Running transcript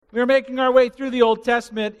We're making our way through the Old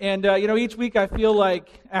Testament, and each week I feel like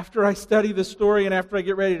after I study the story and after I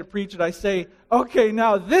get ready to preach it, I say, okay,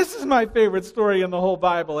 now this is my favorite story in the whole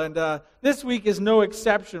Bible, and this week is no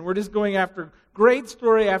exception. We're just going after great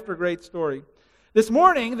story after great story. This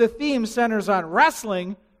morning, the theme centers on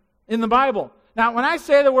wrestling in the Bible. Now, when I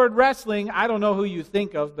say the word wrestling, I don't know who you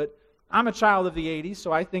think of, but I'm a child of the 80s,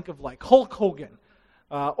 so I think of like Hulk Hogan,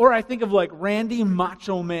 or I think of like Randy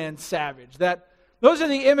Macho Man Savage. Those are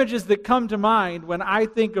the images that come to mind when I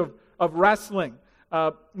think of wrestling.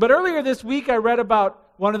 But earlier this week, I read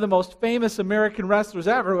about one of the most famous American wrestlers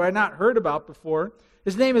ever, who I had not heard about before.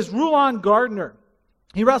 His name is Rulon Gardner.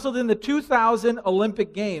 He wrestled in the 2000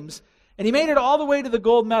 Olympic Games, and he made it all the way to the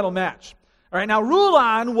gold medal match. All right, now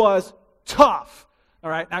Rulon was tough.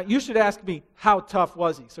 All right, now you should ask me, how tough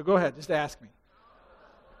was he? So go ahead, just ask me.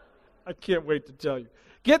 I can't wait to tell you.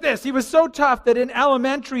 Get this, he was so tough that in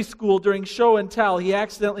elementary school during show and tell, he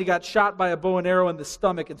accidentally got shot by a bow and arrow in the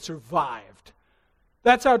stomach and survived.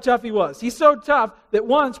 That's how tough he was. He's so tough that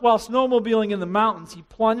once, while snowmobiling in the mountains, he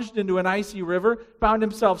plunged into an icy river, found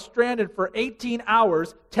himself stranded for 18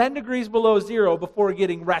 hours, 10 degrees below zero, before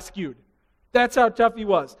getting rescued. That's how tough he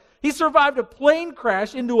was. He survived a plane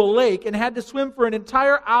crash into a lake and had to swim for an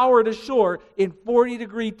entire hour to shore in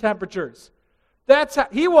 40-degree temperatures. That's how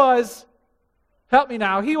he was. Help me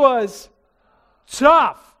now. He was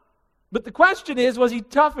tough. But the question is, was he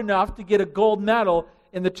tough enough to get a gold medal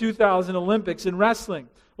in the 2000 Olympics in wrestling?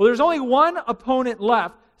 Well, there's only one opponent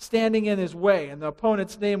left standing in his way, and the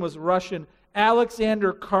opponent's name was Russian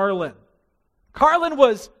Alexander Karlin. Karlin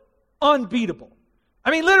was unbeatable.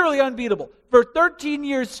 I mean, literally unbeatable. For 13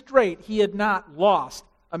 years straight, he had not lost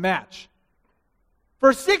a match.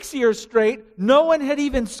 For 6 years straight, no one had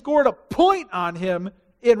even scored a point on him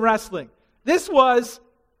in wrestling. This was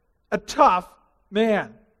a tough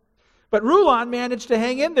man. But Rulon managed to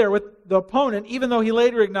hang in there with the opponent, even though he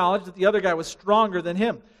later acknowledged that the other guy was stronger than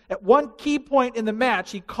him. At one key point in the match,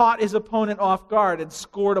 he caught his opponent off guard and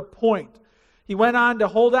scored a point. He went on to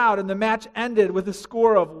hold out, and the match ended with a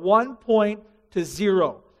score of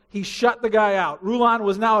 1-0. He shut the guy out. Rulon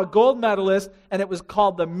was now a gold medalist, and it was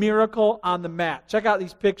called the Miracle on the Mat. Check out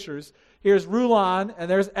these pictures. Here's Rulon, and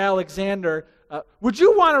there's Alexander. Would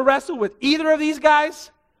you want to wrestle with either of these guys?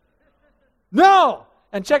 No!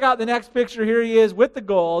 And check out the next picture. Here he is with the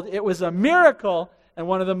gold. It was a miracle and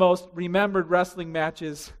one of the most remembered wrestling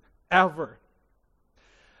matches ever.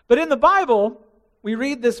 But in the Bible, we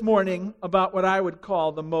read this morning about what I would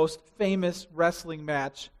call the most famous wrestling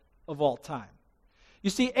match of all time.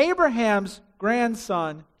 You see, Abraham's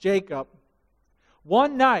grandson, Jacob,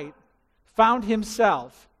 one night found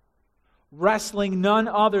himself wrestling none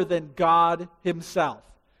other than God himself.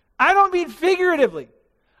 I don't mean figuratively.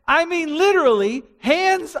 I mean literally,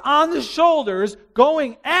 hands on the shoulders,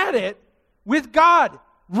 going at it with God,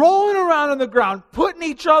 rolling around on the ground, putting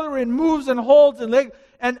each other in moves and holds and legs,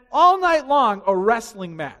 and all night long, a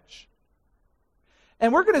wrestling match.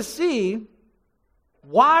 And we're going to see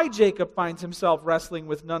why Jacob finds himself wrestling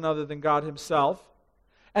with none other than God himself.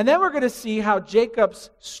 And then we're going to see how Jacob's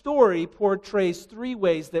story portrays three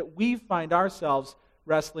ways that we find ourselves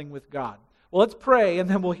wrestling with God. Well, let's pray, and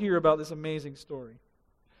then we'll hear about this amazing story.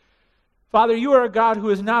 Father, you are a God who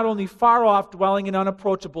is not only far off, dwelling in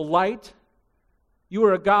unapproachable light. You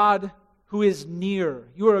are a God who is near.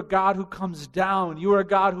 You are a God who comes down. You are a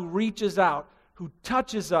God who reaches out, who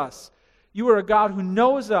touches us. You are a God who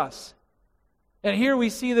knows us. And here we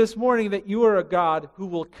see this morning that you are a God who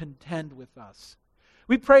will contend with us.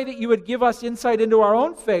 We pray that you would give us insight into our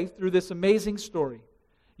own faith through this amazing story,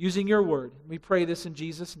 using your word. We pray this in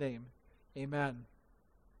Jesus' name. Amen.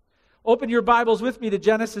 Open your Bibles with me to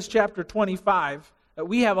Genesis chapter 25.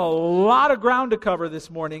 We have a lot of ground to cover this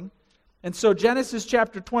morning. And so Genesis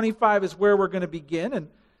chapter 25 is where we're going to begin. And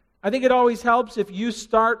I think it always helps if you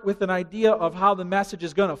start with an idea of how the message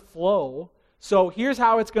is going to flow. So here's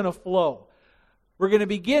how it's going to flow. We're going to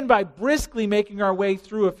begin by briskly making our way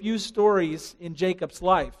through a few stories in Jacob's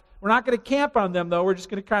life. We're not going to camp on them, though. We're just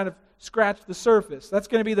going to kind of scratch the surface. That's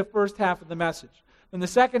going to be the first half of the message. In the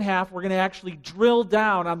second half, we're going to actually drill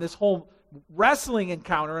down on this whole wrestling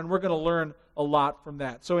encounter, and we're going to learn a lot from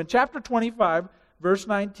that. So in chapter 25, verse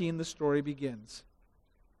 19, the story begins.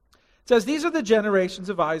 It says, "These are the generations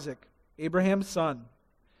of Isaac, Abraham's son.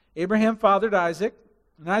 Abraham fathered Isaac,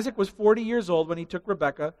 and Isaac was 40 years old when he took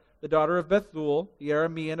Rebekah, the daughter of Bethuel, the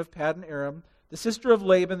Aramean of Paddan Aram, the sister of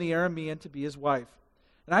Laban the Aramean, to be his wife.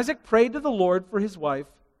 And Isaac prayed to the Lord for his wife,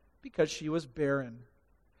 because she was barren.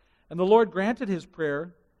 And the Lord granted his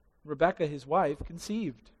prayer. Rebekah, his wife,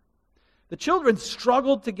 conceived. The children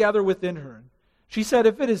struggled together within her. She said,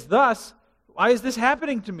 'If it is thus, Why is this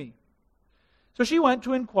happening to me?" So she went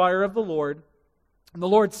to inquire of the Lord. And the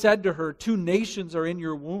Lord said to her, "Two nations are in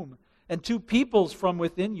your womb, and two peoples from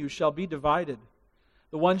within you shall be divided.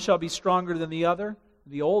 The one shall be stronger than the other,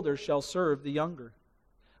 the older shall serve the younger."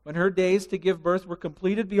 When her days to give birth were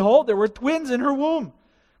completed, behold, there were twins in her womb.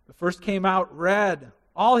 The first came out red,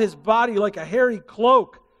 all his body like a hairy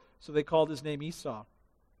cloak. So they called his name Esau.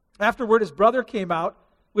 Afterward, his brother came out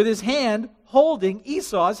with his hand holding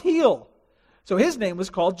Esau's heel. So his name was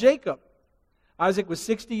called Jacob. Isaac was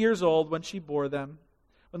 60 years old when she bore them.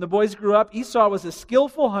 When the boys grew up, Esau was a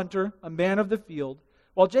skillful hunter, a man of the field,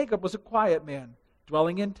 while Jacob was a quiet man,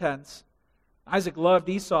 dwelling in tents. Isaac loved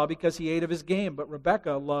Esau because he ate of his game, but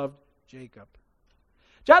Rebekah loved Jacob.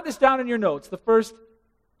 Jot this down in your notes. The first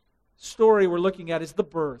story we're looking at is the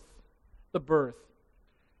birth. The birth.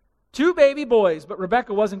 Two baby boys, but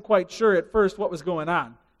Rebekah wasn't quite sure at first what was going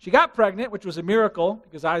on. She got pregnant, which was a miracle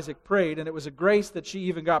because Isaac prayed, and it was a grace that she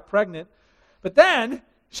even got pregnant. But then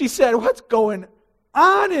she said, "What's going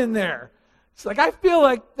on in there?" It's like, "I feel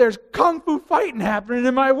like there's kung fu fighting happening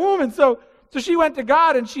in my womb." And so she went to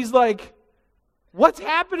God and she's like, "What's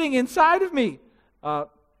happening inside of me?"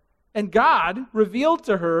 And God revealed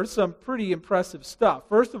to her some pretty impressive stuff.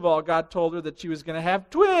 First of all, God told her that she was going to have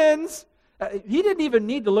twins. He didn't even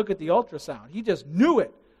need to look at the ultrasound. He just knew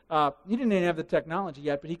it. He didn't even have the technology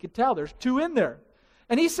yet, but he could tell there's two in there.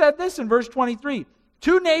 And he said this in verse 23.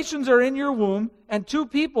 "Two nations are in your womb, and two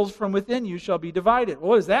peoples from within you shall be divided." Well,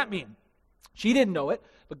 what does that mean? She didn't know it,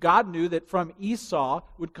 but God knew that from Esau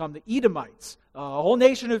would come the Edomites, a whole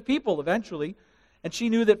nation of people eventually. And she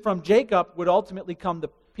knew that from Jacob would ultimately come the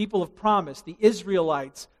people of promise. The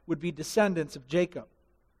Israelites would be descendants of Jacob.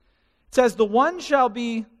 It says, "The one shall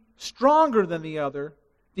be stronger than the other.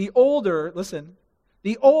 The older," listen,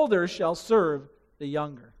 "the older shall serve the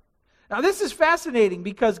younger." Now this is fascinating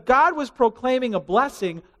because God was proclaiming a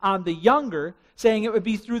blessing on the younger, saying it would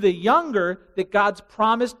be through the younger that God's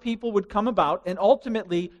promised people would come about, and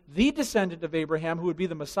ultimately the descendant of Abraham, who would be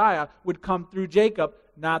the Messiah, would come through Jacob,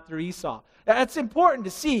 not through Esau. That's important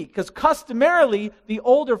to see because customarily the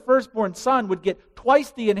older firstborn son would get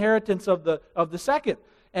twice the inheritance of the second.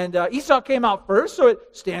 And Esau came out first, so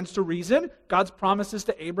it stands to reason God's promises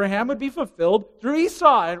to Abraham would be fulfilled through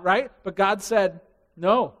Esau, right? But God said,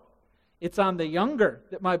 "No. It's on the younger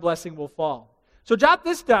that my blessing will fall." So jot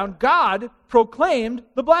this down. God proclaimed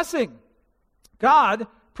the blessing. God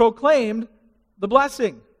proclaimed the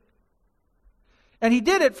blessing. And he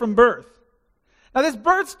did it from birth. Now this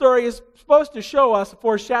birth story is supposed to show us a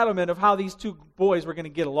foreshadowment of how these two boys were going to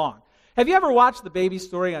get along. Have you ever watched The Baby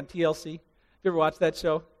Story on TLC? Have you ever watched that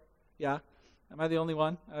show? Yeah? Am I the only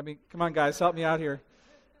one? I mean, come on guys, help me out here.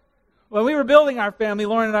 When we were building our family,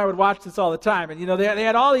 Lauren and I would watch this all the time. And, they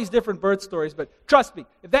had all these different birth stories. But trust me,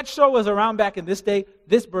 if that show was around back in this day,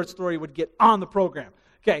 this birth story would get on the program.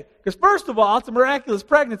 Okay? Because first of all, it's a miraculous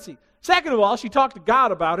pregnancy. Second of all, she talked to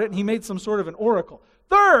God about it, and he made some sort of an oracle.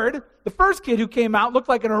 Third, the first kid who came out looked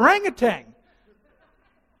like an orangutan.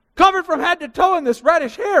 Covered from head to toe in this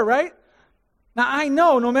reddish hair, right? Now, I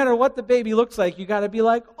know no matter what the baby looks like, you got to be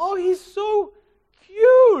like, "Oh, he's so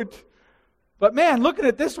cute." But man, looking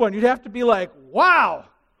at this one, you'd have to be like, "Wow."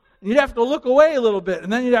 And you'd have to look away a little bit.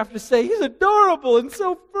 And then you'd have to say, "He's adorable and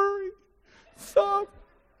so furry, soft."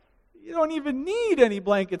 You don't even need any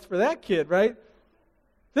blankets for that kid, right?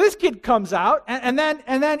 This kid comes out, and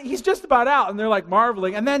then he's just about out, and they're like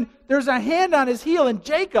marveling. And then there's a hand on his heel, and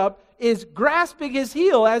Jacob is grasping his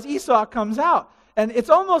heel as Esau comes out. And it's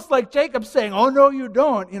almost like Jacob saying, "Oh, no, you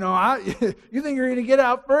don't. You think you're going to get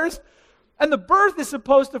out first?" And the birth is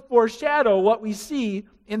supposed to foreshadow what we see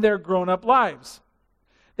in their grown-up lives.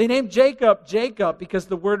 They named Jacob Jacob because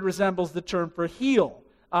the word resembles the term for heel.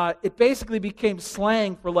 It basically became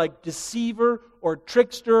slang for like deceiver or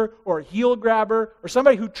trickster or heel grabber or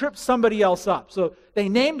somebody who trips somebody else up. So they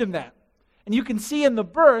named him that. And you can see in the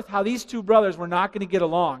birth how these two brothers were not going to get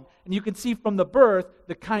along. And you can see from the birth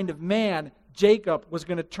the kind of man Jacob was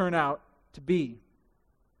going to turn out to be.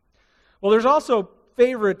 Well, there's also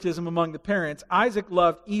favoritism among the parents. Isaac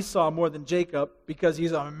loved Esau more than Jacob because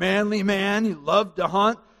he's a manly man. He loved to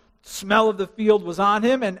hunt. Smell of the field was on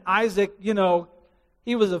him. And Isaac,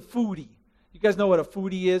 he was a foodie. You guys know what a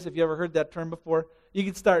foodie is? Have you ever heard that term before? You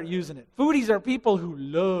can start using it. Foodies are people who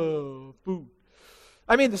love food.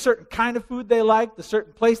 I mean, the certain kind of food they like, the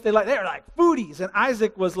certain place they like. They're like foodies. And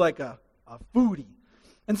Isaac was like a foodie.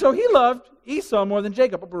 And so he loved Esau more than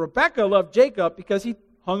Jacob. But Rebekah loved Jacob because he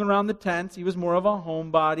hung around the tents. He was more of a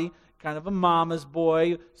homebody, kind of a mama's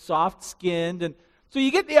boy, soft-skinned. And so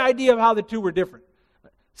you get the idea of how the two were different.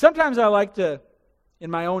 Sometimes I like to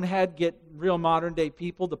in my own head, get real modern day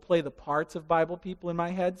people to play the parts of Bible people in my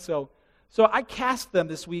head. So I cast them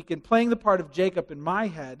this week, and playing the part of Jacob in my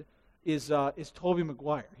head is Tobey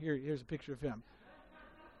Maguire. Here's a picture of him.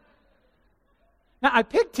 Now, I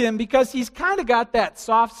picked him because he's kind of got that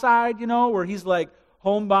soft side, where he's like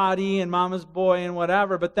homebody and mama's boy and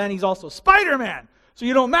whatever, but then he's also Spider-Man. So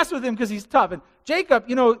you don't mess with him because he's tough. And Jacob,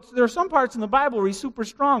 there are some parts in the Bible where he's super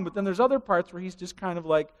strong, but then there's other parts where he's just kind of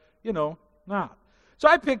like, not. So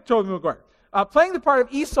I picked Tobey Maguire. Playing the part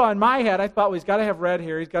of Esau in my head, I thought, well, he's got to have red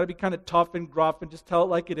hair. He's got to be kind of tough and gruff and just tell it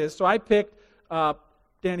like it is. So I picked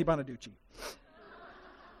Danny Bonaducci.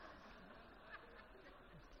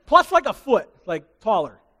 Plus like a foot, like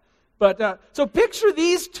taller. But so picture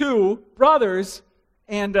these two brothers,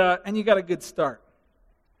 and you got a good start.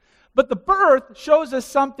 But the birth shows us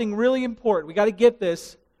something really important. We got to get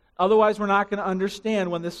this, otherwise we're not going to understand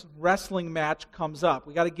when this wrestling match comes up.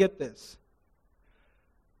 We got to get this.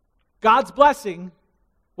 God's blessing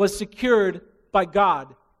was secured by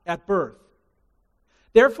God at birth.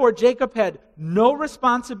 Therefore, Jacob had no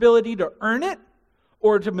responsibility to earn it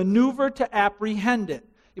or to maneuver to apprehend it.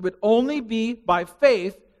 It would only be by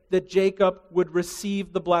faith that Jacob would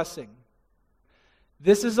receive the blessing.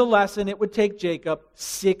 This is a lesson it would take Jacob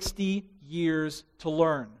 60 years to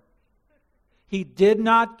learn. He did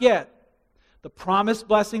not get the promised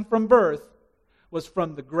blessing from birth, was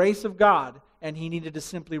from the grace of God, and he needed to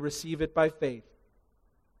simply receive it by faith.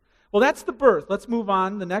 Well, that's the birth. Let's move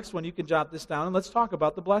on. The next one, you can jot this down, and let's talk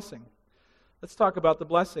about the blessing. Let's talk about the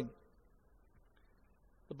blessing.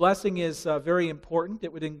 The blessing is very important.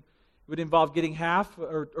 It would involve getting half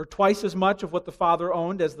or twice as much of what the father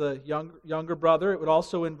owned as the younger brother. It would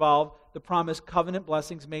also involve the promised covenant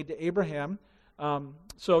blessings made to Abraham.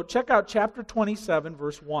 So check out chapter 27,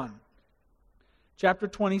 verse 1. Chapter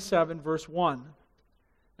 27, verse 1.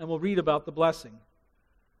 And we'll read about the blessing.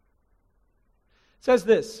 It says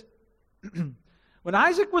this. When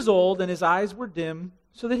Isaac was old and his eyes were dim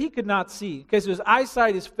so that he could not see, because his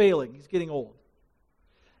eyesight is failing, he's getting old.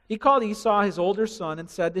 He called Esau his older son and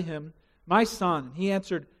said to him, "My son." And he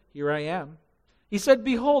answered, "Here I am." He said,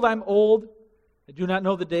 "Behold, I'm old. I do not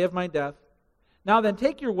know the day of my death. Now then,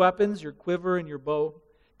 take your weapons, your quiver, and your bow.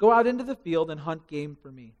 Go out into the field and hunt game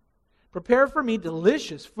for me. Prepare for me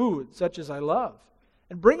delicious food, such as I love,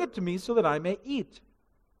 and bring it to me so that I may eat,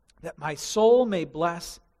 that my soul may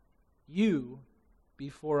bless you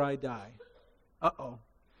before I die." Uh-oh.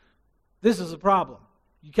 This is a problem.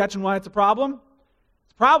 You catching why it's a problem?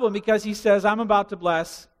 It's a problem because he says, I'm about to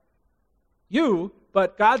bless you,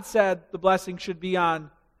 but God said the blessing should be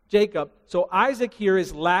on Jacob. So Isaac here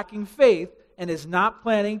is lacking faith and is not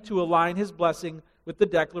planning to align his blessing with the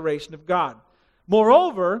declaration of God.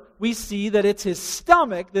 Moreover, we see that it's his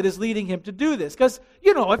stomach that is leading him to do this. Because,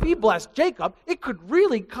 if he blessed Jacob, it could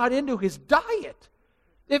really cut into his diet.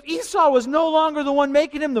 If Esau was no longer the one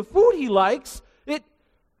making him the food he likes,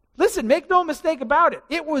 listen, make no mistake about it.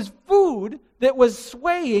 It was food that was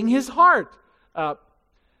swaying his heart. Now,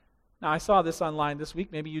 I saw this online this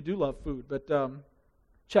week. Maybe you do love food, but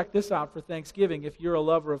check this out for Thanksgiving if you're a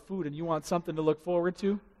lover of food and you want something to look forward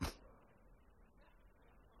to.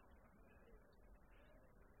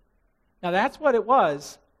 Now, that's what it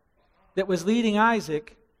was that was leading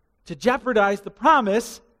Isaac to jeopardize the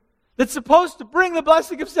promise that's supposed to bring the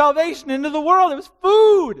blessing of salvation into the world. It was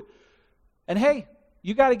food. And hey,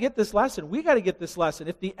 you got to get this lesson. We got to get this lesson.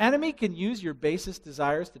 If the enemy can use your basest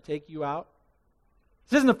desires to take you out,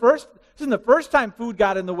 this isn't the first time food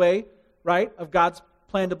got in the way, right, of God's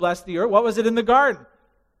plan to bless the earth. What was it in the garden?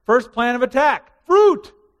 First plan of attack,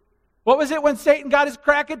 fruit. What was it when Satan got his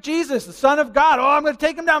crack at Jesus, the Son of God? Oh, I'm going to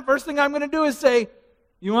take him down. First thing I'm going to do is say,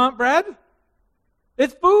 you want bread?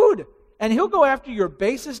 It's food. And he'll go after your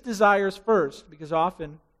basest desires first, because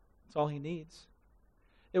often it's all he needs.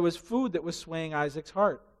 It was food that was swaying Isaac's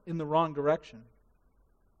heart in the wrong direction.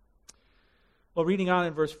 Well, reading on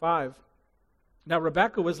in verse 5. Now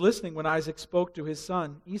Rebekah was listening when Isaac spoke to his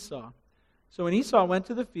son Esau. So when Esau went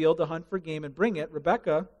to the field to hunt for game and bring it,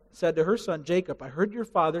 Rebekah said to her son Jacob, "I heard your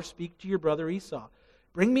father speak to your brother Esau.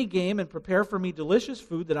 Bring me game and prepare for me delicious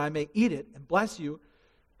food that I may eat it and bless you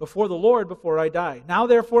before the Lord before I die. Now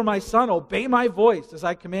therefore, my son, obey my voice as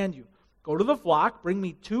I command you. Go to the flock, bring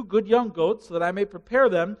me 2 good young goats so that I may prepare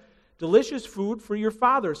them delicious food for your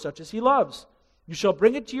father, such as he loves. You shall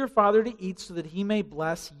bring it to your father to eat so that he may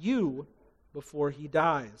bless you before he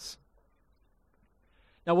dies."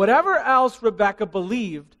 Now, whatever else Rebekah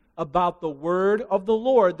believed about the word of the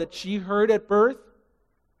Lord that she heard at birth,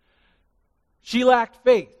 she lacked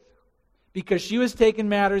faith because she was taking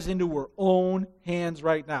matters into her own hands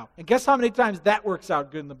right now. And guess how many times that works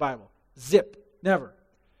out good in the Bible? Zip. Never.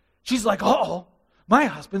 She's like, oh, my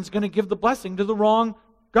husband's going to give the blessing to the wrong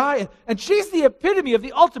guy. And she's the epitome of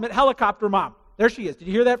the ultimate helicopter mom. There she is. Did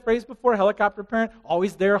you hear that phrase before? Helicopter parent,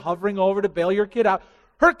 always there hovering over to bail your kid out.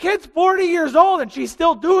 Her kid's 40 years old and she's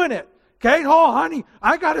still doing it. Okay, oh honey,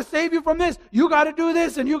 I got to save you from this. You got to do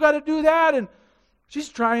this and you got to do that. And she's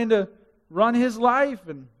trying to run his life.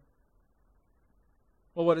 And,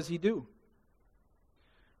 well, what does he do?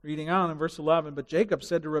 Reading on in verse 11, but Jacob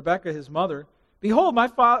said to Rebekah, his mother, behold, my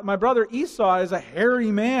brother Esau is a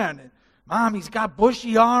hairy man. And, Mom, he's got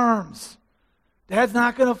bushy arms. Dad's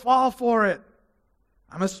not going to fall for it.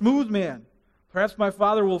 I'm a smooth man. Perhaps my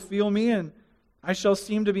father will feel me, and I shall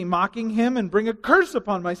seem to be mocking him and bring a curse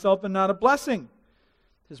upon myself and not a blessing.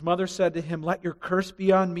 His mother said to him, let your curse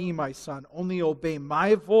be on me, my son. Only obey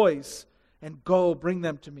my voice and go, bring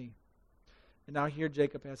them to me. And now here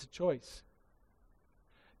Jacob has a choice.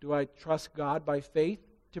 Do I trust God by faith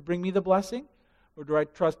to bring me the blessing? Or do I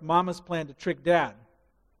trust Mama's plan to trick Dad?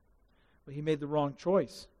 But he made the wrong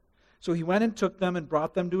choice. So he went and took them and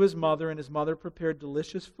brought them to his mother, and his mother prepared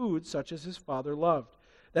delicious food such as his father loved.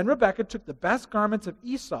 Then Rebekah took the best garments of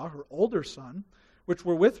Esau, her older son, which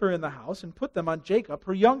were with her in the house, and put them on Jacob,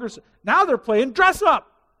 her younger son. Now they're playing dress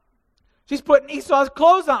up. She's putting Esau's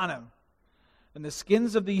clothes on him. And the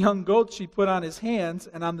skins of the young goats she put on his hands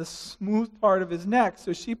and on the smooth part of his neck.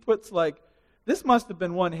 So she puts this must have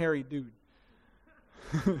been one hairy dude.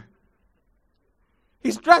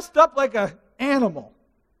 He's dressed up like an animal.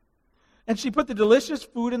 And she put the delicious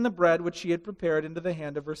food and the bread which she had prepared into the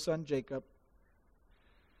hand of her son Jacob.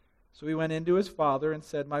 So he went in to his father and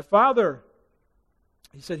said, my father.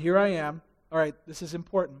 He said, here I am. All right, this is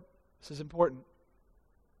important. This is important.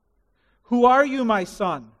 Who are you, my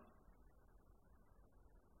son?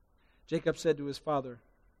 Jacob said to his father,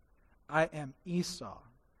 I am Esau,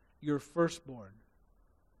 your firstborn.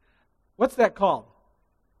 What's that called?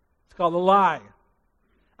 It's called a lie.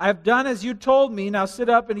 I have done as you told me. Now sit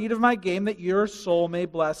up and eat of my game, that your soul may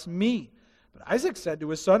bless me. But Isaac said to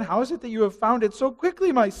his son, how is it that you have found it so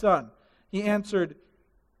quickly, my son? He answered,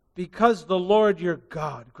 because the Lord your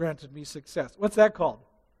God granted me success. What's that called?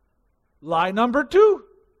 Lie number 2.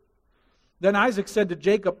 Then Isaac said to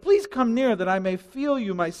Jacob, please come near that I may feel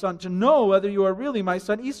you, my son, to know whether you are really my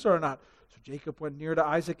son Esau or not. So Jacob went near to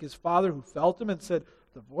Isaac his father, who felt him and said,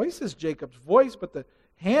 the voice is Jacob's voice, but the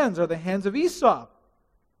hands are the hands of Esau.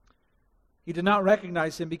 He did not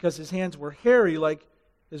recognize him because his hands were hairy like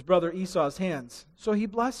his brother Esau's hands. So he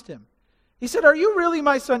blessed him. He said, are you really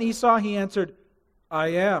my son Esau? He answered, I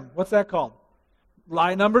am. What's that called?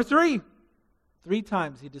 Lie number 3. 3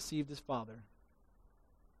 times he deceived his father.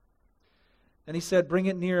 And he said, bring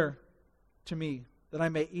it near to me, that I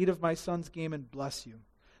may eat of my son's game and bless you.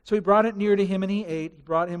 So he brought it near to him, and he ate. He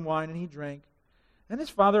brought him wine, and he drank. And his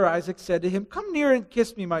father Isaac said to him, come near and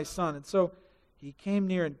kiss me, my son. And so he came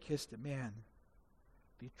near and kissed him. Man,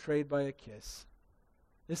 betrayed by a kiss.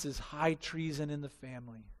 This is high treason in the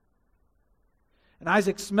family. And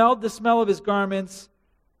Isaac smelled the smell of his garments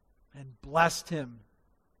and blessed him.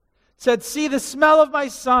 Said, see, the smell of my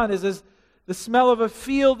son is as the smell of a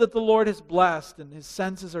field that the Lord has blessed, and his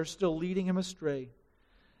senses are still leading him astray.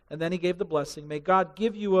 And then he gave the blessing. May God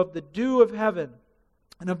give you of the dew of heaven,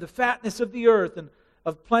 and of the fatness of the earth, and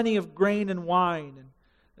of plenty of grain and wine. And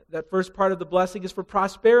that first part of the blessing is for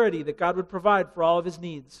prosperity, that God would provide for all of his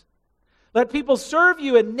needs. Let people serve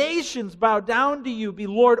you, and nations bow down to you. Be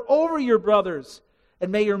Lord over your brothers,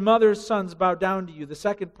 and may your mother's sons bow down to you. The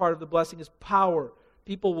second part of the blessing is power.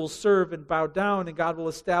 People will serve and bow down, and God will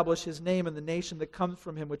establish his name in the nation that comes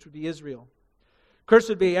from him, which would be Israel.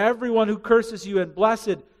 Cursed be everyone who curses you, and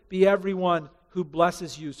blessed be everyone who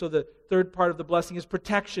blesses you. So the third part of the blessing is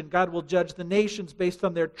protection. God will judge the nations based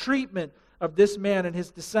on their treatment of this man and his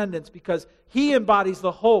descendants, because he embodies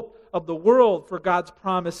the hope of the world for God's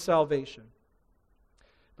promised salvation.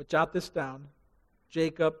 But jot this down.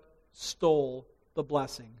 Jacob stole the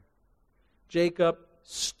blessing. Jacob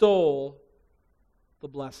stole the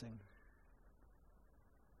blessing.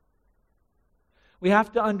 We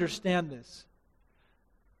have to understand this.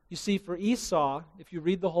 You see, for Esau, if you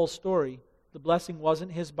read the whole story, the blessing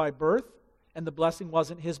wasn't his by birth, and the blessing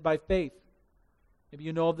wasn't his by faith. Maybe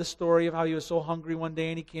you know of the story of how he was so hungry one day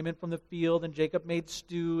and he came in from the field and Jacob made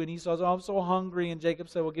stew, and Esau said, oh, I'm so hungry. And Jacob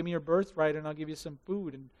said, well, give me your birthright and I'll give you some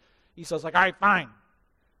food. And Esau's like, all right, fine.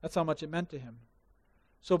 That's how much it meant to him.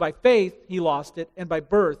 So by faith, he lost it, and by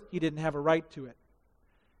birth, he didn't have a right to it.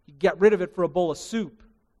 He got rid of it for a bowl of soup.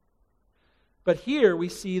 But here we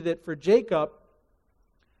see that for Jacob,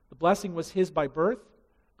 the blessing was his by birth,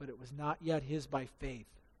 but it was not yet his by faith.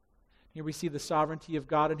 Here we see the sovereignty of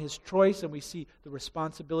God and His choice, and we see the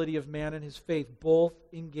responsibility of man and his faith, both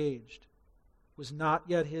engaged. It was not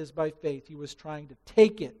yet his by faith. He was trying to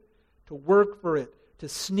take it, to work for it, to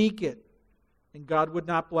sneak it, and God would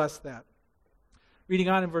not bless that. Reading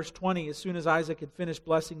on in verse 20, as soon as Isaac had finished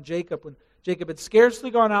blessing Jacob, when Jacob had scarcely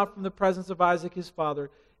gone out from the presence of Isaac his father,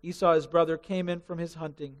 Esau his brother came in from his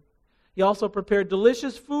hunting. He also prepared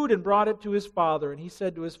delicious food and brought it to his father. And he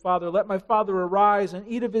said to his father, "Let my father arise and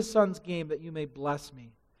eat of his son's game, that you may bless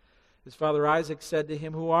me." His father Isaac said to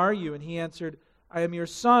him, "Who are you?" And he answered, "I am your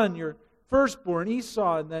son, your firstborn,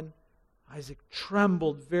 Esau." And then Isaac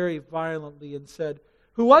trembled very violently and said,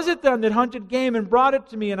 "Who was it then that hunted game and brought it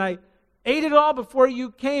to me? And I ate it all before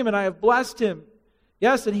you came, and I have blessed him.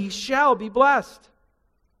 Yes, and he shall be blessed."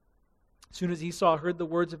 As soon as Esau heard the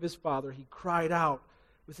words of his father, he cried out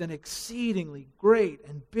with an exceedingly great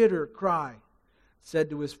and bitter cry, said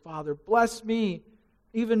to his father, "Bless me,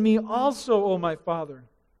 even me also, O my father."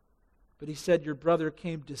 But he said, "Your brother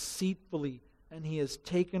came deceitfully, and he has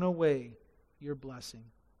taken away your blessing."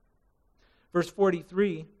 Verse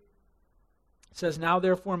 43 says, "Now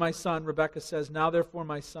therefore, my son," Rebekah says, "Now therefore,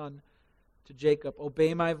 my son, to Jacob,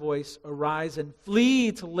 obey my voice, arise and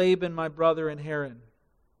flee to Laban my brother in Haran."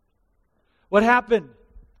 What happened?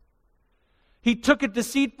 He took it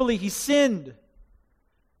deceitfully. He sinned.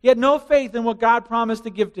 He had no faith in what God promised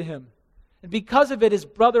to give to him. And because of it, his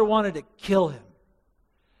brother wanted to kill him.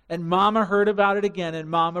 And Mama heard about it again, and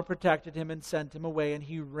Mama protected him and sent him away, and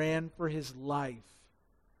he ran for his life.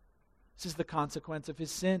 This is the consequence of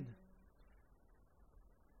his sin.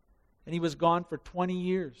 And he was gone for 20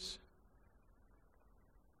 years.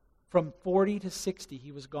 From 40 to 60,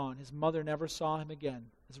 he was gone. His mother never saw him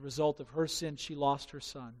again. As a result of her sin, she lost her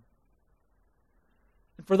son.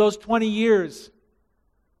 And for those 20 years,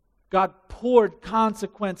 God poured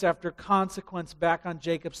consequence after consequence back on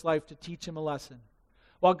Jacob's life to teach him a lesson.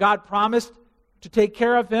 While God promised to take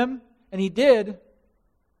care of him, and He did,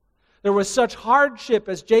 there was such hardship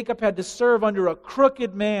as Jacob had to serve under a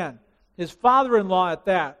crooked man, his father-in-law at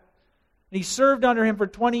that. And he served under him for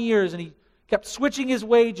 20 years, and he kept switching his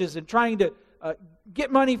wages and trying to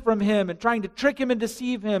get money from him and trying to trick him and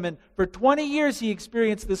deceive him. And for 20 years he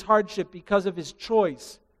experienced this hardship because of his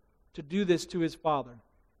choice to do this to his father.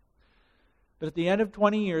 But at the end of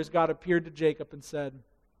 20 years, God appeared to Jacob and said,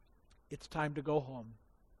 "It's time to go home."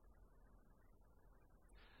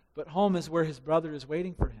 But home is where his brother is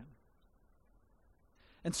waiting for him.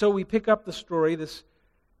 And so we pick up the story. This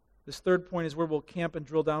third point is where we'll camp and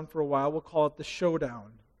drill down for a while. We'll call it the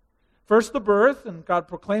showdown. First the birth, and God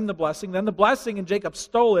proclaimed the blessing. Then the blessing, and Jacob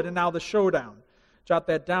stole it, and now the showdown. Jot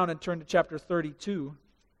that down and turn to chapter 32.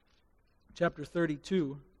 Chapter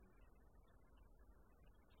 32.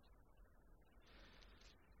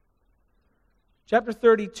 Chapter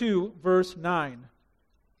 32, verse 9.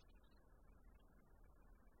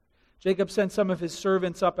 Jacob sent some of his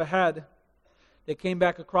servants up ahead. They came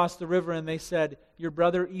back across the river and they said, "Your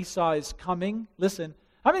brother Esau is coming." Listen,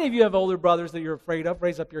 how many of you have older brothers that you're afraid of?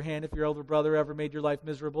 Raise up your hand if your older brother ever made your life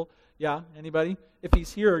miserable. Yeah, anybody? If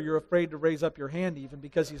he's here, you're afraid to raise up your hand even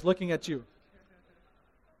because he's looking at you.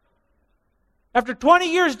 After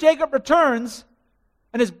 20 years, Jacob returns,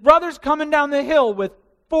 and his brother's coming down the hill with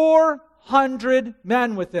 400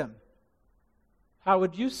 men with him. How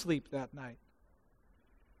would you sleep that night?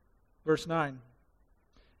 Verse 9.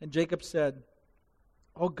 And Jacob said,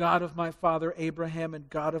 "O God of my father Abraham and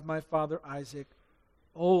God of my father Isaac,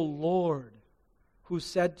 O Lord, who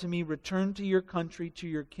said to me, 'Return to your country, to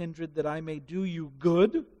your kindred, that I may do you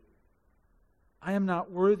good,' I am not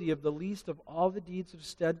worthy of the least of all the deeds of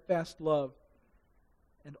steadfast love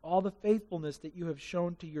and all the faithfulness that you have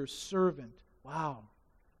shown to your servant." Wow.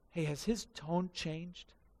 Hey, has his tone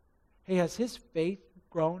changed? Hey, has his faith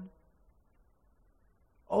grown?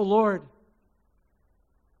 "Oh Lord,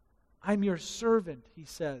 I'm your servant," he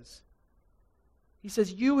says. He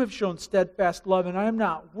says, "You have shown steadfast love, and I am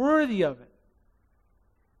not worthy of it."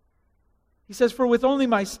 He says, "For with only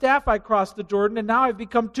my staff I crossed the Jordan, and now I've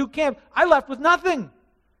become too camped. I left with nothing,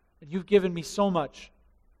 and you've given me so much.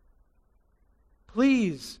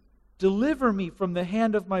 Please deliver me from the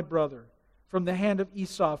hand of my brother, from the hand of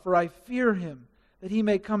Esau, for I fear him, that he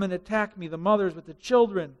may come and attack me, the mothers with the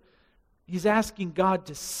children." He's asking God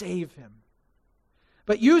to save him.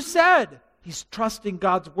 "But you said," he's trusting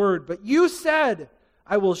God's word, "but you said,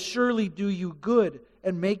 I will surely do you good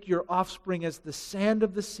and make your offspring as the sand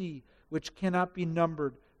of the sea, which cannot be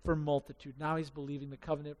numbered for multitude." Now he's believing the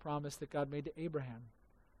covenant promise that God made to Abraham.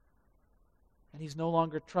 And he's no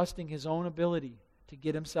longer trusting his own ability to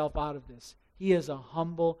get himself out of this. He is a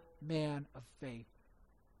humble man of faith.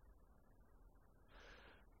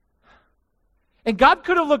 And God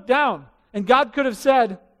could have looked down, and God could have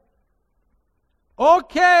said,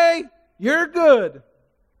 okay, you're good.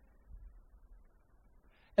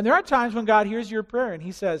 And there are times when God hears your prayer and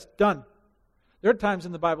He says, done. There are times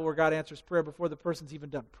in the Bible where God answers prayer before the person's even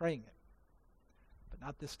done praying it. But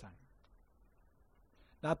not this time.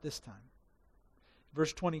 Not this time.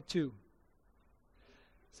 Verse 22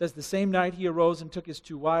 says, the same night he arose and took his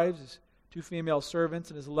 2 wives, his 2 female servants,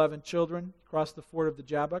 and his 11 children, crossed the ford of the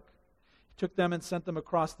Jabbok. He took them and sent them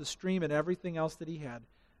across the stream and everything else that he had.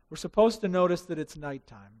 We're supposed to notice that it's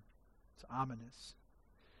nighttime. It's ominous.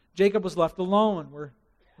 Jacob was left alone. We're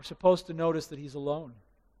supposed to notice that he's alone.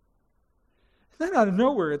 And then out of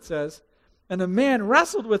nowhere it says, and a man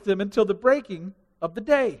wrestled with him until the breaking of the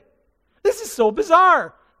day. This is so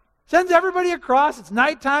bizarre. Sends everybody across. It's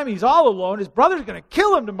nighttime. He's all alone. His brother's going to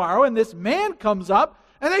kill him tomorrow. And this man comes up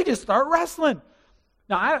and they just start wrestling.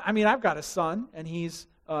 Now, I've got a son and he's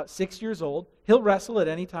 6 years old. He'll wrestle at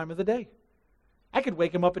any time of the day. I could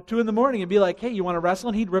wake him up at 2 in the morning and be like, hey, you want to wrestle?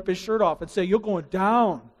 And he'd rip his shirt off and say, you're going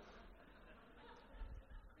down.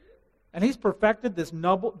 And he's perfected this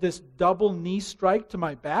double knee strike to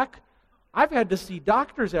my back. I've had to see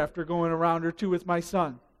doctors after going a round or 2 with my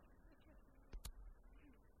son.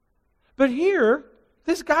 But here,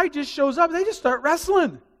 this guy just shows up. They just start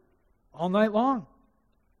wrestling all night long.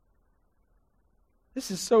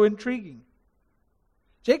 This is so intriguing.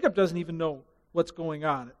 Jacob doesn't even know what's going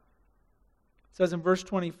on. It says in verse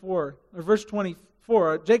 24,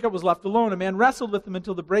 Jacob was left alone. A man wrestled with him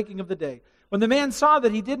until the breaking of the day. When the man saw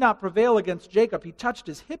that he did not prevail against Jacob, he touched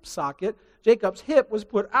his hip socket. Jacob's hip was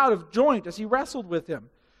put out of joint as he wrestled with him.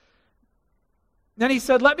 Then he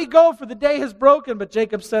said, let me go, for the day has broken. But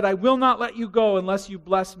Jacob said, I will not let you go unless you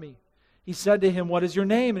bless me. He said to him, what is your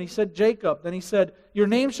name? And he said, Jacob. Then he said, your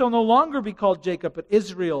name shall no longer be called Jacob, but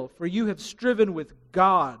Israel, for you have striven with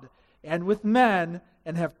God and with men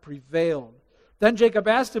and have prevailed. Then Jacob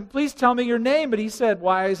asked him, please tell me your name. But he said,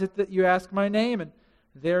 why is it that you ask my name? And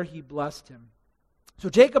there he blessed him. So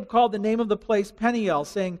Jacob called the name of the place Peniel,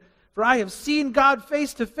 saying, for I have seen God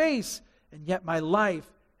face to face, and yet my life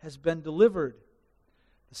has been delivered.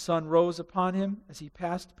 The sun rose upon him as he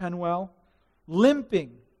passed Penuel,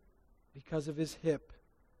 limping because of his hip.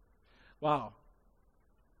 Wow.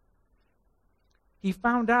 He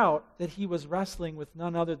found out that he was wrestling with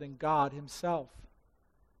none other than God himself.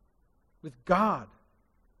 With God.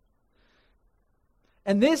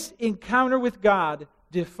 And this encounter with God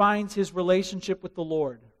defines his relationship with the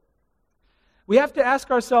Lord. We have to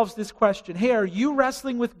ask ourselves this question. Hey, are you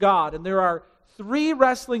wrestling with God? And there are 3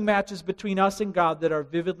 wrestling matches between us and God that are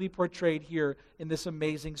vividly portrayed here in this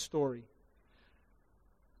amazing story.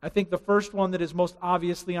 I think the first one that is most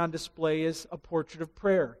obviously on display is a portrait of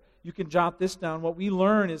prayer. You can jot this down. What we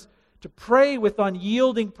learn is to pray with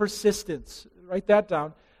unyielding persistence. Write that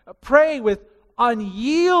down. Pray with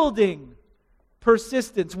unyielding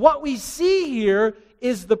persistence. What we see here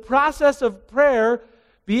is the process of prayer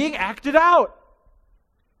being acted out.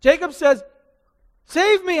 Jacob says,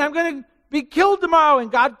 save me, I'm going to be killed tomorrow.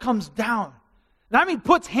 And God comes down. And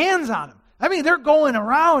puts hands on him. They're going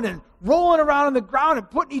around and rolling around on the ground and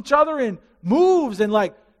putting each other in moves and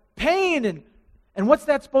like pain. And what's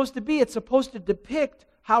that supposed to be? It's supposed to depict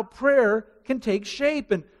how prayer can take shape.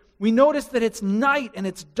 And we notice that it's night and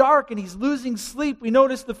it's dark and he's losing sleep. We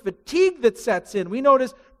notice the fatigue that sets in. We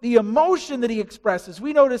notice the emotion that he expresses.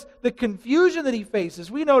 We notice the confusion that he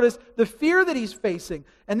faces. We notice the fear that he's facing.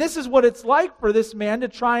 And this is what it's like for this man to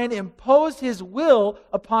try and impose his will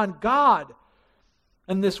upon God.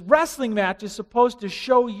 And this wrestling match is supposed to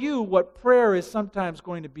show you what prayer is sometimes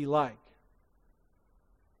going to be like.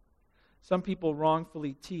 Some people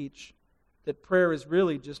wrongfully teach that prayer is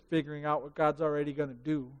really just figuring out what God's already going to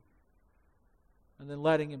do and then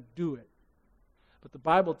letting Him do it. But the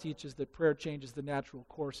Bible teaches that prayer changes the natural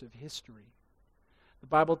course of history. The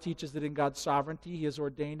Bible teaches that in God's sovereignty, He has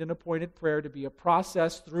ordained and appointed prayer to be a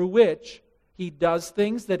process through which He does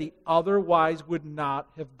things that He otherwise would not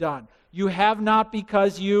have done. You have not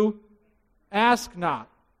because you ask not.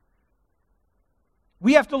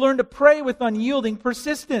 We have to learn to pray with unyielding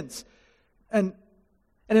persistence. And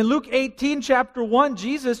in Luke 18, chapter 1,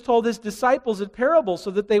 Jesus told His disciples a parable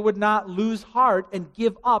so that they would not lose heart and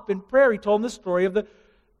give up in prayer. He told them the story of the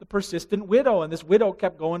persistent widow. And this widow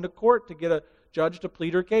kept going to court to get a judge to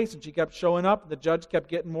plead her case. And she kept showing up. And the judge kept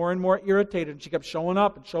getting more and more irritated. And she kept showing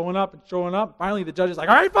up and showing up and showing up. Finally, the judge is like,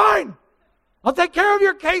 all right, fine. I'll take care of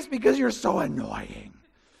your case because you're so annoying.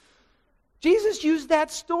 Jesus used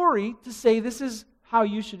that story to say this is how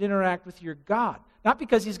you should interact with your God. Not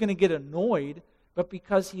because He's going to get annoyed, but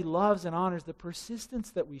because He loves and honors the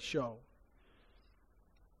persistence that we show.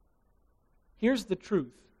 Here's the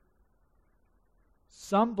truth.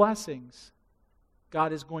 Some blessings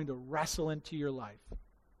God is going to wrestle into your life.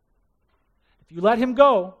 If you let Him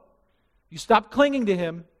go, you stop clinging to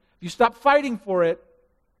Him, you stop fighting for it,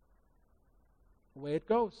 away it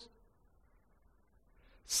goes.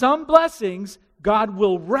 Some blessings God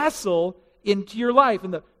will wrestle into your life.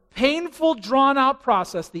 And the painful, drawn-out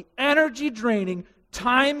process, the energy-draining,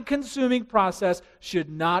 time-consuming process should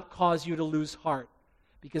not cause you to lose heart,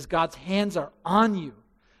 because God's hands are on you,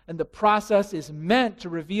 and the process is meant to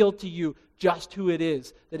reveal to you just who it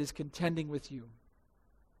is that is contending with you.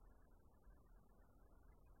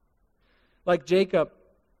 Like Jacob,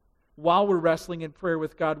 while we're wrestling in prayer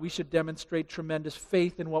with God, we should demonstrate tremendous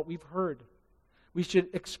faith in what we've heard. We should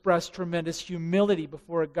express tremendous humility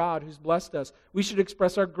before a God who's blessed us. We should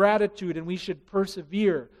express our gratitude, and we should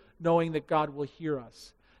persevere knowing that God will hear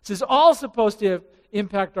us. This is all supposed to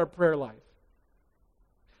impact our prayer life.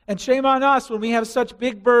 And shame on us when we have such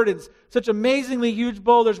big burdens, such amazingly huge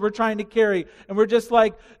boulders we're trying to carry, and we're just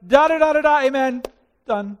like, da-da-da-da-da, amen,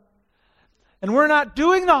 done. And we're not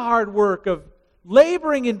doing the hard work of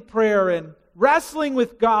laboring in prayer and wrestling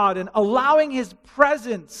with God and allowing His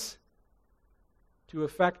presence to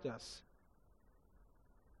affect us.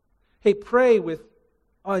 Hey, pray with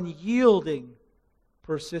unyielding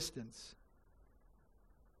persistence.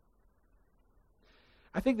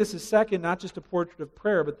 I think this is second, not just a portrait of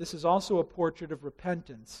prayer, but this is also a portrait of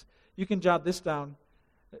repentance. You can jot this down.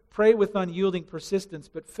 Pray with unyielding persistence,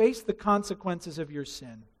 but face the consequences of your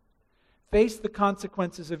sin. Face the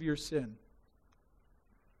consequences of your sin.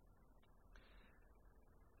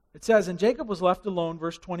 It says, and Jacob was left alone,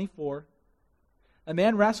 verse 24. A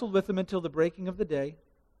man wrestled with him until the breaking of the day.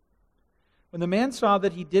 When the man saw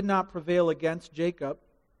that he did not prevail against Jacob,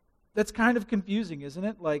 that's kind of confusing, isn't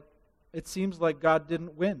it? Like, it seems like God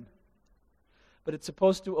didn't win. But it's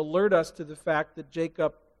supposed to alert us to the fact that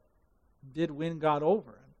Jacob did win God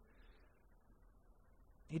over.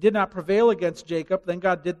 He did not prevail against Jacob. Then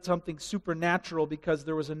God did something supernatural because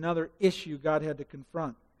there was another issue God had to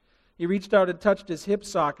confront. He reached out and touched his hip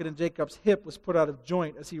socket, and Jacob's hip was put out of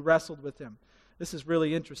joint as he wrestled with him. This is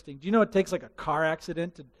really interesting. Do you know it takes like a car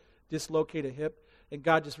accident to dislocate a hip? And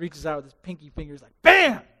God just reaches out with his pinky fingers like,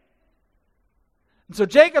 bam! And so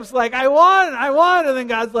Jacob's like, I won. And then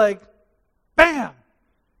God's like, bam!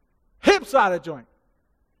 Hips out of joint.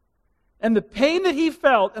 And the pain that he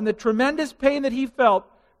felt, and the tremendous pain that he felt,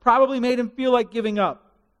 probably made him feel like giving up.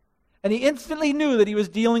 And he instantly knew that he was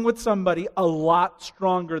dealing with somebody a lot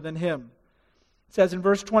stronger than him. It says in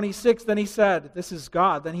verse 26, then he said, this is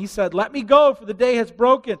God, then he said, let me go, for the day has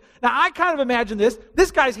broken. Now I kind of imagine this.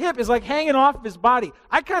 This guy's hip is like hanging off of his body.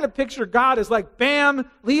 I kind of picture God as like, bam,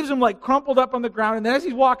 leaves him like crumpled up on the ground. And then as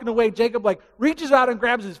he's walking away, Jacob like reaches out and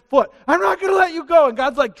grabs his foot. I'm not going to let you go. And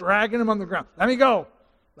God's like dragging him on the ground. Let me go.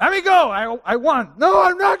 Let me go. I won. No,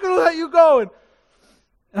 I'm not going to let you go. And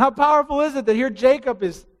how powerful is it that here Jacob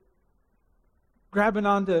is grabbing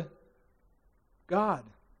onto God,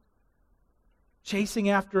 chasing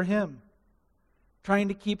after him, trying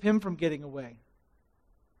to keep him from getting away.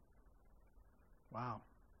 Wow.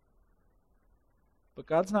 But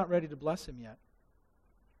God's not ready to bless him yet.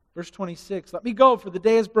 Verse 26, let me go, for the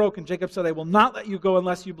day is broken. Jacob said, I will not let you go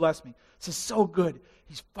unless you bless me. This is so good.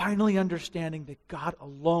 He's finally understanding that God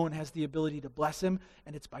alone has the ability to bless him,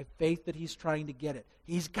 and it's by faith that he's trying to get it.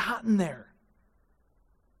 He's gotten there.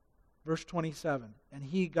 Verse 27, and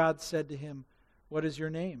he, God, said to him, what is your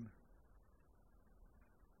name?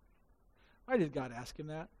 Why did God ask him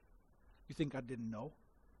that? You think God didn't know?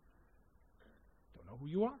 Don't know who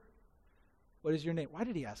you are. What is your name? Why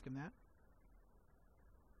did he ask him that?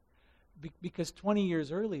 Because 20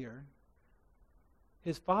 years earlier,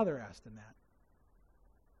 his father asked him that.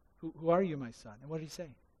 Who are you, my son? And what did he say?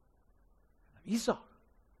 I'm Esau.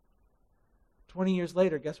 20 years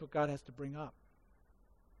later, guess what God has to bring up?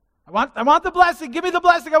 I want the blessing. Give me the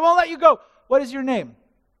blessing. I won't let you go. What is your name?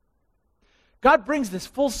 God brings this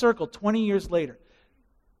full circle 20 years later.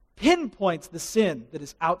 Pinpoints the sin that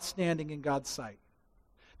is outstanding in God's sight.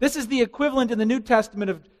 This is the equivalent in the New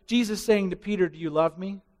Testament of Jesus saying to Peter, do you love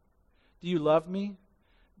me? Do you love me?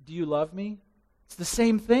 Do you love me? It's the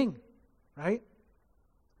same thing, right?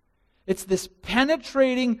 It's this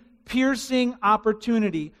penetrating, piercing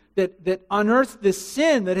opportunity that unearths this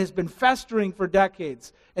sin that has been festering for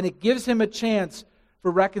decades. And it gives him a chance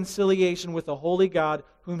for reconciliation with a holy God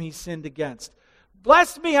whom he sinned against.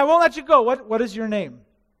 Bless me, I won't let you go. What is your name?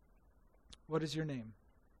 What is your name?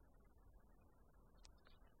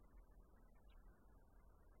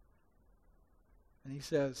 And he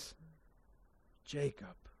says, Jacob.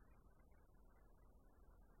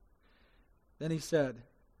 Then he said,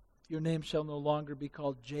 Your name shall no longer be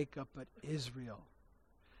called Jacob, but Israel.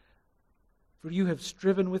 For you have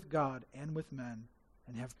striven with God and with men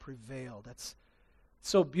and have prevailed. That's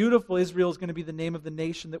so beautiful. Israel is going to be the name of the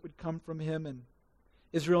nation that would come from him. And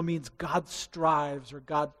Israel means God strives or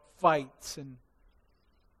God fights. And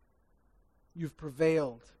you've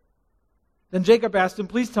prevailed. Then Jacob asked him,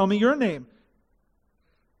 please tell me your name.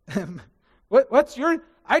 What's your...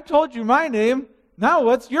 I told you my name. Now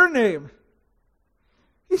what's your name?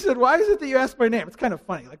 He said, why is it that you ask my name? It's kind of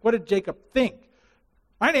funny. Like, what did Jacob think?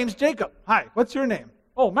 My name's Jacob. Hi, what's your name?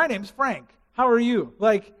 Oh, my name's Frank. How are you?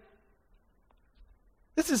 Like,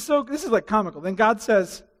 this is like comical. Then God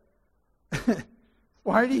says,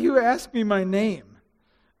 why do you ask me my name?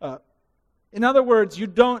 In other words, you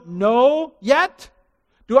don't know yet?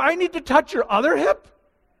 Do I need to touch your other hip?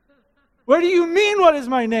 What do you mean, what is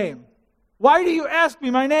my name? Why do you ask me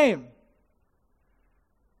my name?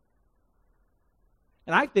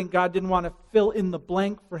 And I think God didn't want to fill in the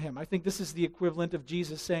blank for him. I think this is the equivalent of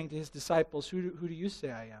Jesus saying to his disciples, who do you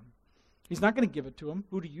say I am? He's not going to give it to him.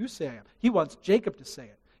 Who do you say I am? He wants Jacob to say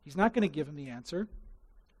it. He's not going to give him the answer.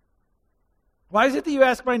 Why is it that you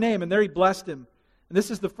ask my name? And there he blessed him. And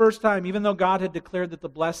this is the first time, even though God had declared that the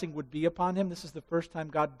blessing would be upon him, this is the first time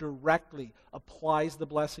God directly applies the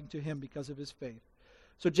blessing to him because of his faith.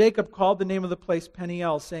 So Jacob called the name of the place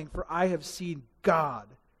Peniel, saying, for I have seen God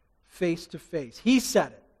face to face. He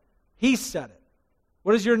said it. He said it.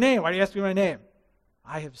 What is your name? Why do you ask me my name?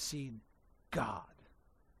 I have seen God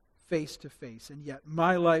face to face. And yet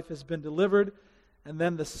my life has been delivered. And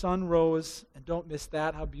then the sun rose. And don't miss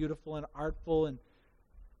that, how beautiful and artful. And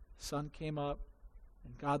the sun came up.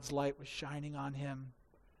 And God's light was shining on him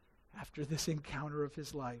after this encounter of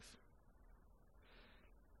his life.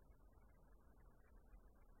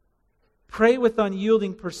 Pray with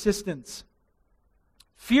unyielding persistence.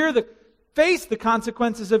 Face the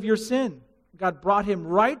consequences of your sin. God brought him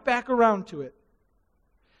right back around to it.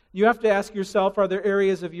 You have to ask yourself, are there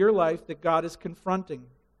areas of your life that God is confronting?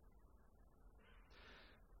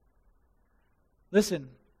 Listen,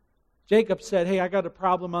 Jacob said, hey, I got a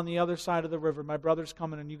problem on the other side of the river. My brother's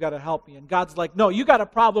coming and you got to help me. And God's like, no, you got a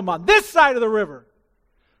problem on this side of the river.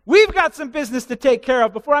 We've got some business to take care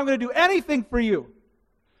of before I'm going to do anything for you.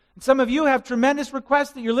 And some of you have tremendous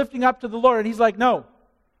requests that you're lifting up to the Lord. And he's like, no.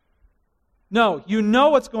 No, you know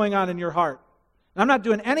what's going on in your heart. I'm not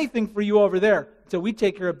doing anything for you over there until we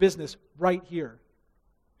take care of business right here.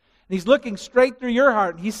 And he's looking straight through your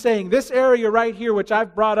heart, and he's saying, this area right here, which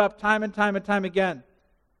I've brought up time and time and time again,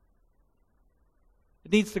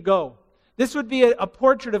 it needs to go. This would be a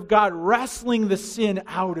portrait of God wrestling the sin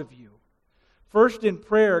out of you. First in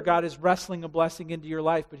prayer, God is wrestling a blessing into your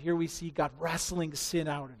life, but here we see God wrestling sin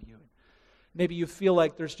out of you. Maybe you feel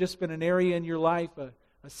like there's just been an area in your life, a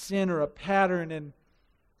sin or a pattern, and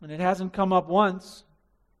it hasn't come up once,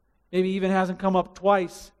 maybe even hasn't come up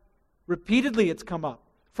twice. Repeatedly it's come up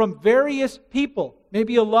from various people,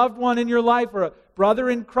 maybe a loved one in your life or a brother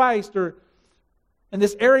in Christ, and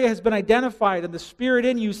this area has been identified and the Spirit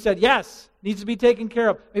in you said, yes, needs to be taken care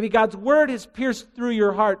of. Maybe God's Word has pierced through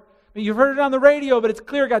your heart. Maybe you've heard it on the radio, but it's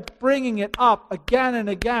clear God's bringing it up again and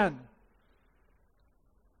again.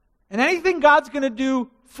 And anything God's going to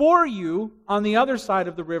do for you on the other side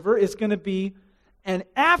of the river is going to be an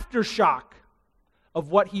aftershock of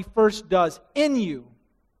what He first does in you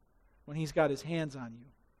when He's got His hands on you.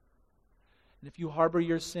 And if you harbor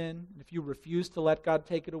your sin, and if you refuse to let God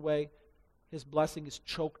take it away, His blessing is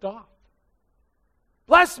choked off.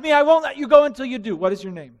 Bless me, I won't let you go until you do. What is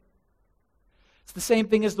your name? It's the same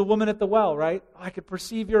thing as the woman at the well, right? I could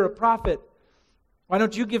perceive you're a prophet. Why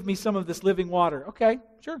don't you give me some of this living water? Okay,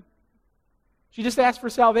 sure. She just asked for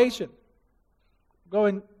salvation. Go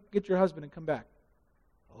and get your husband and come back.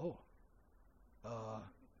 Oh,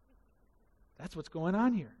 that's what's going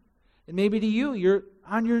on here. And maybe to you, you're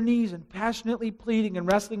on your knees and passionately pleading and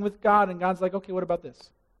wrestling with God, and God's like, okay, what about this?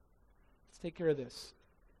 Let's take care of this.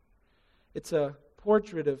 It's a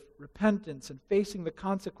portrait of repentance and facing the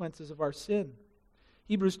consequences of our sin.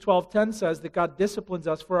 Hebrews 12:10 says that God disciplines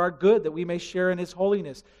us for our good, that we may share in His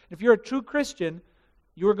holiness. If you're a true Christian,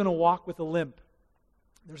 you are going to walk with a limp.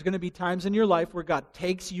 There's going to be times in your life where God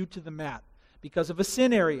takes you to the mat because of a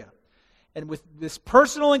sin area. And with this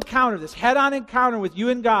personal encounter, this head-on encounter with you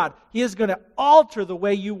and God, He is going to alter the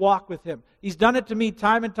way you walk with Him. He's done it to me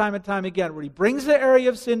time and time and time again, where He brings the area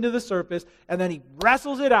of sin to the surface, and then He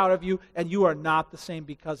wrestles it out of you, and you are not the same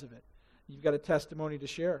because of it. You've got a testimony to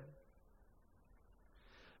share.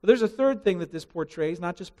 But there's a third thing that this portrays,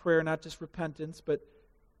 not just prayer, not just repentance, but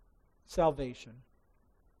salvation.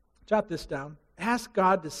 Jot this down. Ask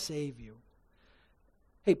God to save you.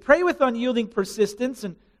 Hey, pray with unyielding persistence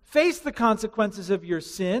and Face the consequences of your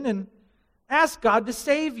sin and ask God to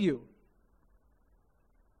save you.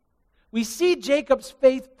 We see Jacob's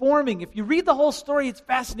faith forming. If you read the whole story, it's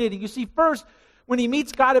fascinating. You see first, when he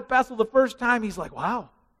meets God at Bethel the first time, he's like, wow,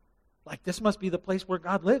 like this must be the place where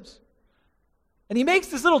God lives. And he makes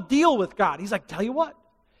this little deal with God. He's like, tell you what,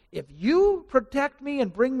 if you protect me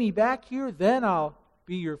and bring me back here, then I'll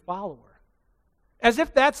be your follower. As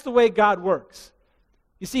if that's the way God works.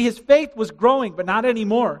 You see, his faith was growing, but not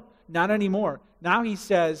anymore. Not anymore. Now he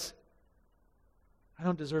says, I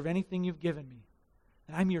don't deserve anything you've given me.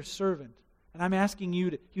 And I'm your servant. And I'm asking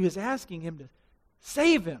you to, he was asking him to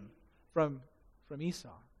save him from Esau.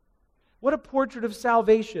 What a portrait of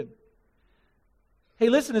salvation. Hey,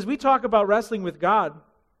 listen, as we talk about wrestling with God,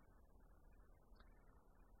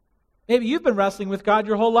 maybe you've been wrestling with God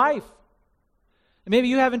your whole life. And maybe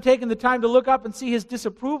you haven't taken the time to look up and see his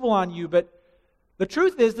disapproval on you, but the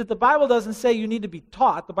truth is that the Bible doesn't say you need to be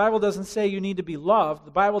taught. The Bible doesn't say you need to be loved.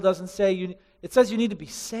 The Bible doesn't say it says you need to be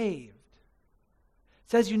saved.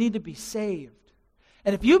 It says you need to be saved.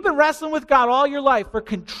 And if you've been wrestling with God all your life for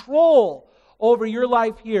control over your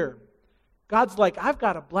life here, God's like, I've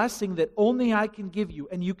got a blessing that only I can give you,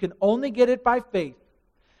 and you can only get it by faith.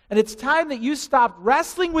 And it's time that you stopped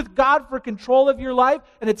wrestling with God for control of your life,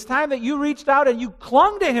 and it's time that you reached out and you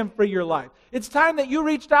clung to him for your life. It's time that you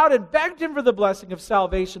reached out and begged him for the blessing of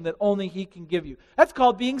salvation that only he can give you. That's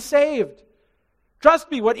called being saved.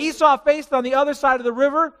 Trust me, what Esau faced on the other side of the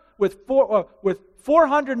river with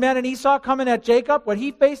 400 men in Esau coming at Jacob, what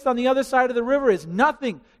he faced on the other side of the river is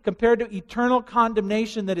nothing compared to eternal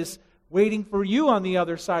condemnation that is waiting for you on the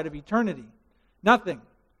other side of eternity. Nothing.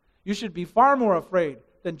 You should be far more afraid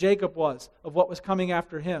than Jacob was of what was coming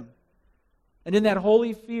after him. And in that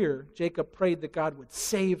holy fear, Jacob prayed that God would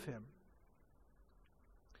save him.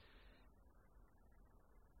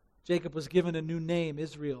 Jacob was given a new name,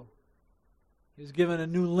 Israel. He was given a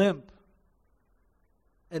new limp.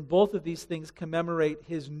 And both of these things commemorate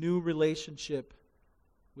his new relationship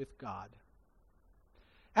with God.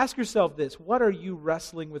 Ask yourself this, what are you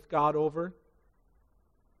wrestling with God over?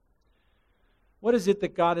 What is it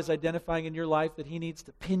that God is identifying in your life that he needs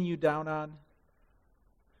to pin you down on?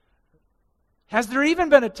 Has there even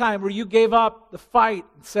been a time where you gave up the fight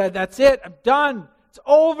and said, that's it, I'm done, it's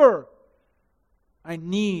over? I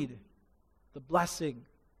need the blessing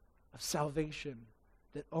of salvation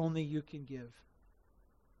that only you can give.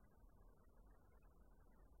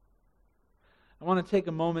 I want to take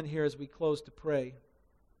a moment here as we close to pray.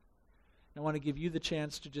 I want to give you the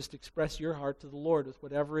chance to just express your heart to the Lord with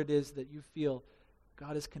whatever it is that you feel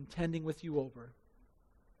God is contending with you over.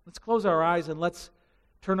 Let's close our eyes and let's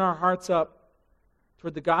turn our hearts up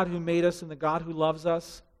toward the God who made us and the God who loves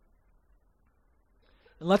us.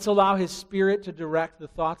 And let's allow his Spirit to direct the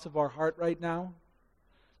thoughts of our heart right now.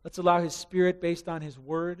 Let's allow his Spirit, based on his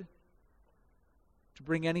word, to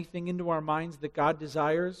bring anything into our minds that God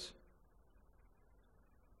desires.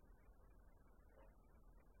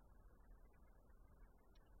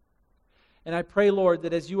 And I pray, Lord,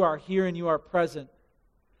 that as you are here and you are present,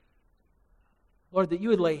 Lord, that you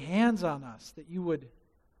would lay hands on us, that you would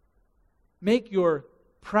make your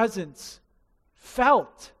presence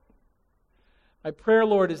felt. My prayer,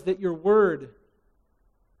 Lord, is that your word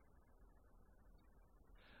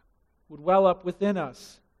would well up within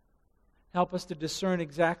us. Help us to discern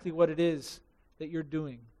exactly what it is that you're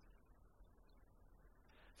doing.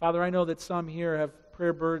 Father, I know that some here have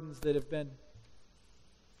prayer burdens that have been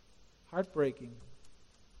heartbreaking.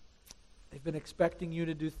 They've been expecting you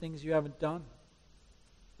to do things you haven't done.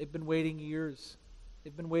 They've been waiting years.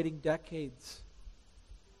 They've been waiting decades.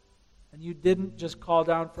 And you didn't just call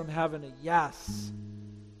down from heaven a yes.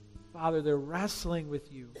 Father, they're wrestling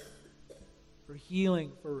with you for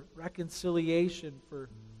healing, for reconciliation, for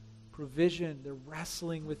provision. They're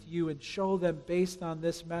wrestling with you, and show them based on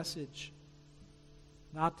this message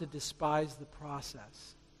not to despise the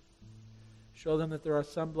process. Show them that there are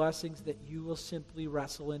some blessings that you will simply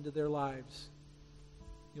wrestle into their lives.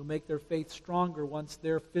 You'll make their faith stronger once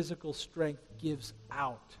their physical strength gives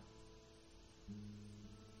out.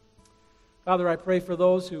 Father, I pray for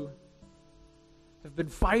those who have been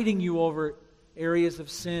fighting you over areas of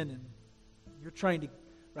sin, and you're trying to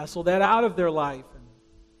wrestle that out of their life. And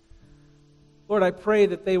Lord, I pray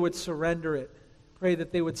that they would surrender it. Pray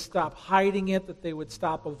that they would stop hiding it, that they would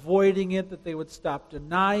stop avoiding it, that they would stop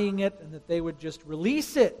denying it, and that they would just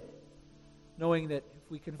release it, knowing that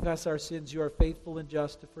if we confess our sins, you are faithful and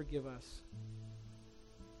just to forgive us.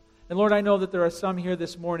 And Lord, I know that there are some here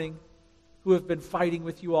this morning who have been fighting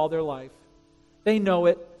with you all their life. They know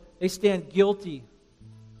it. They stand guilty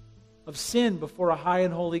of sin before a high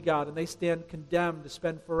and holy God, and they stand condemned to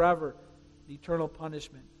spend forever in eternal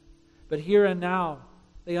punishment. But here and now,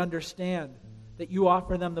 they understand that you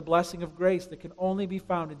offer them the blessing of grace that can only be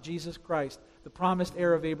found in Jesus Christ, the promised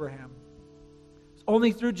heir of Abraham. It's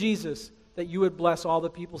only through Jesus that you would bless all the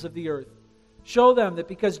peoples of the earth. Show them that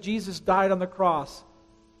because Jesus died on the cross,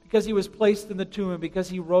 because he was placed in the tomb, and because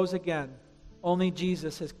he rose again, only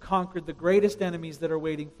Jesus has conquered the greatest enemies that are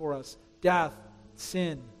waiting for us, death,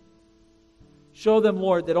 sin. Show them,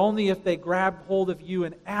 Lord, that only if they grab hold of you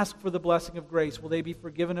and ask for the blessing of grace will they be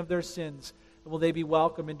forgiven of their sins, and will they be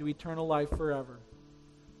welcomed into eternal life forever.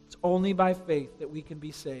 It's only by faith that we can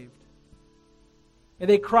be saved. May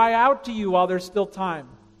they cry out to you while there's still time.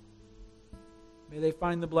 May they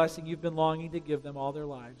find the blessing you've been longing to give them all their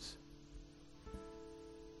lives.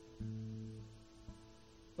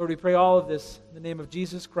 Lord, we pray all of this in the name of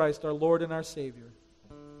Jesus Christ, our Lord and our Savior.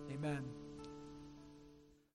 Amen.